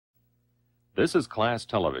This is Class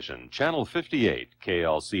Television, Channel 58,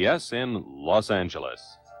 KLCS in Los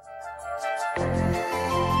Angeles.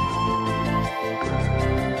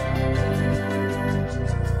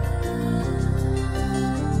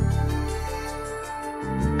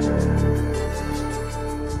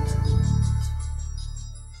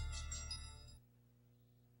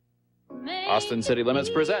 Austin City Limits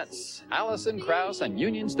presents Allison Krauss and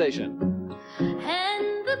Union Station.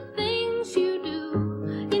 And the things you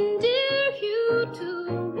do endear you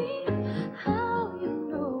to me, how you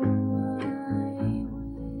know I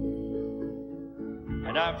will.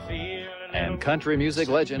 And I feel And country music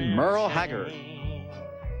legend Merle Haggard.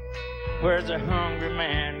 Where's a hungry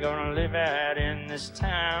man gonna live at in this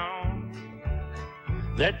town?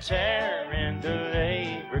 They're tearing the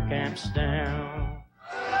labor camps down.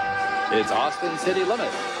 It's Austin City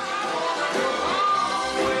Limits.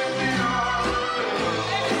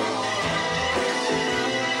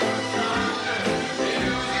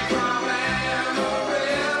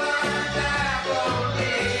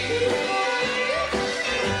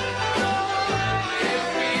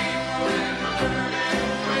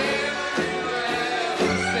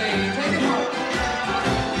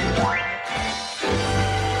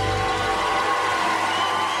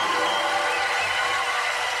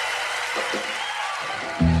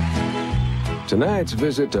 Tonight's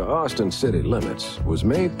visit to Austin City Limits was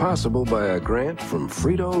made possible by a grant from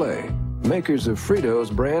Frito-Lay, makers of Frito's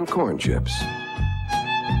brand corn chips.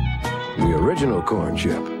 The original corn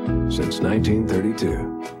chip since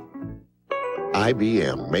 1932.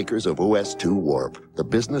 IBM, makers of OS2 Warp, the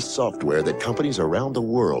business software that companies around the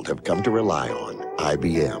world have come to rely on.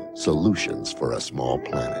 IBM, solutions for a small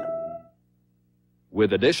planet.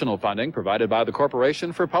 With additional funding provided by the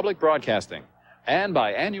Corporation for Public Broadcasting and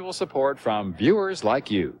by annual support from viewers like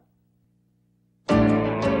you. This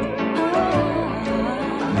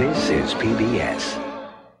is PBS.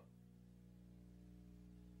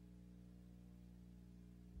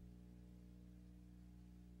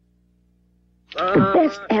 The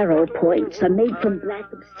best arrow points are made from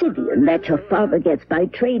black obsidian that your father gets by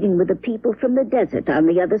trading with the people from the desert on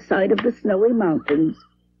the other side of the snowy mountains.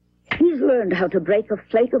 He's learned how to break a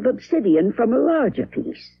flake of obsidian from a larger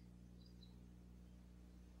piece.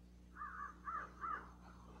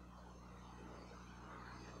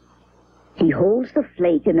 He holds the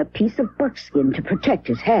flake in a piece of buckskin to protect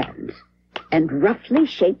his hands, and roughly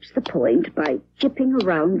shapes the point by chipping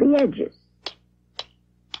around the edges.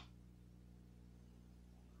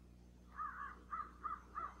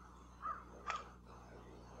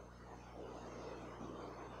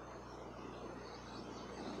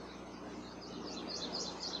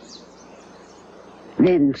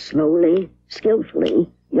 Then slowly, skillfully,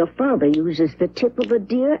 your father uses the tip of a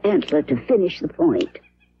deer antler to finish the point.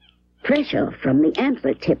 Pressure from the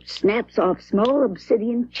antler tip snaps off small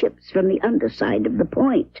obsidian chips from the underside of the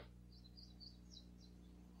point.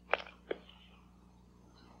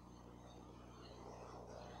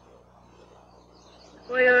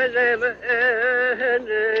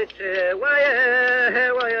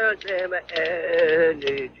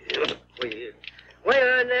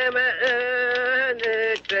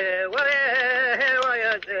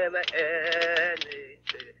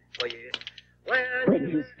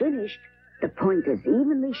 When he's finished, the point is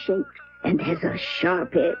evenly shaped and has a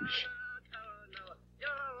sharp edge.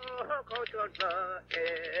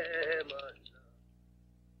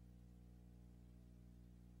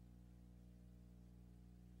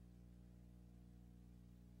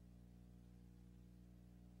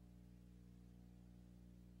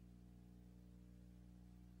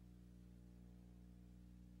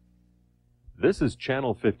 This is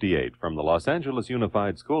Channel 58 from the Los Angeles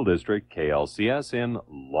Unified School District, KLCS in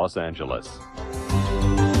Los Angeles.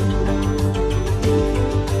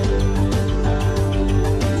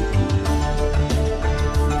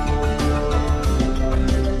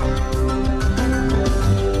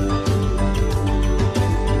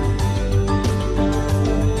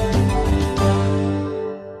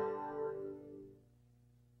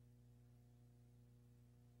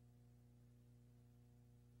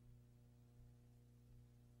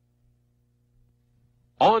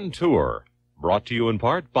 On Tour, brought to you in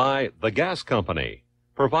part by The Gas Company,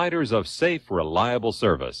 providers of safe, reliable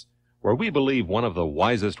service, where we believe one of the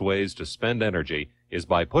wisest ways to spend energy is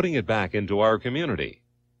by putting it back into our community.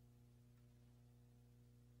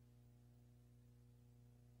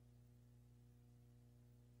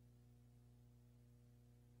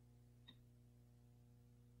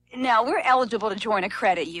 Now, we're eligible to join a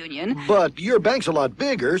credit union. But your bank's a lot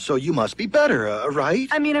bigger, so you must be better, right?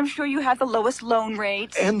 I mean, I'm sure you have the lowest loan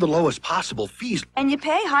rates. And the lowest possible fees. And you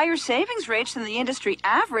pay higher savings rates than the industry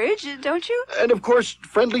average, don't you? And, of course,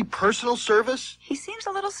 friendly personal service. He seems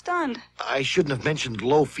a little stunned. I shouldn't have mentioned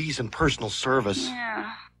low fees and personal service.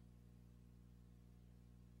 Yeah.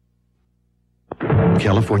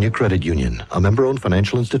 California Credit Union, a member-owned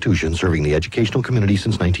financial institution serving the educational community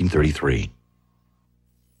since 1933.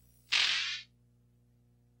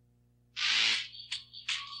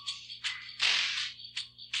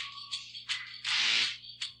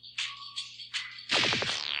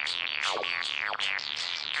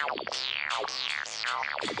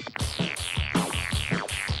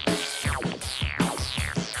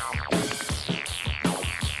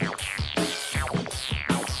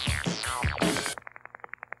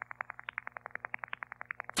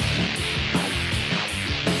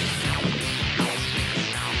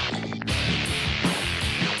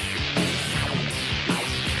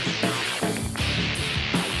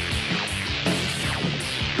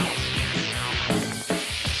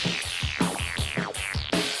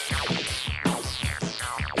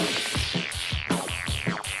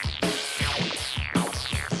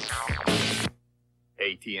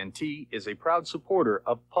 AT&T is a proud supporter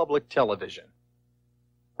of public television.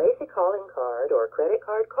 Place a calling card or credit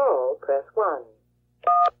card call, press 1.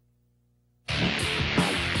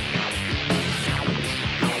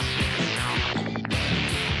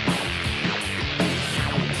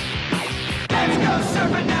 Let's go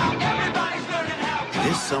surfing now. Everybody's learning how.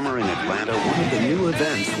 This summer in Atlanta, one of the new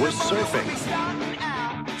events was surfing.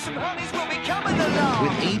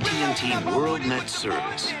 With AT&T WorldNet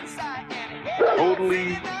service.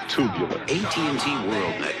 Totally tubular. AT&T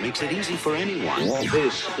WorldNet makes it easy for anyone.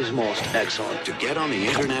 This is most excellent. To get on the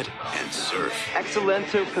internet and surf.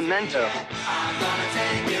 Excellento pimento.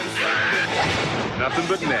 Nothing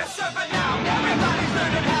but net.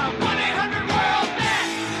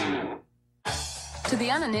 To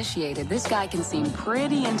the uninitiated, this guy can seem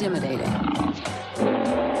pretty intimidating.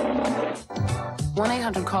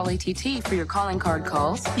 1-800-CALL-ATT for your calling card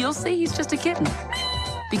calls. You'll see he's just a kitten.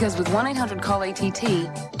 Because with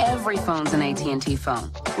 1-800-CALL-ATT, every phone's an AT&T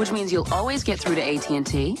phone, which means you'll always get through to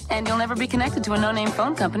AT&T, and you'll never be connected to a no-name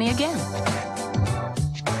phone company again.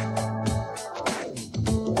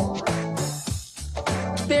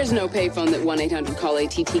 There's no payphone that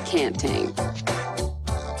 1-800-CALL-ATT can't tame.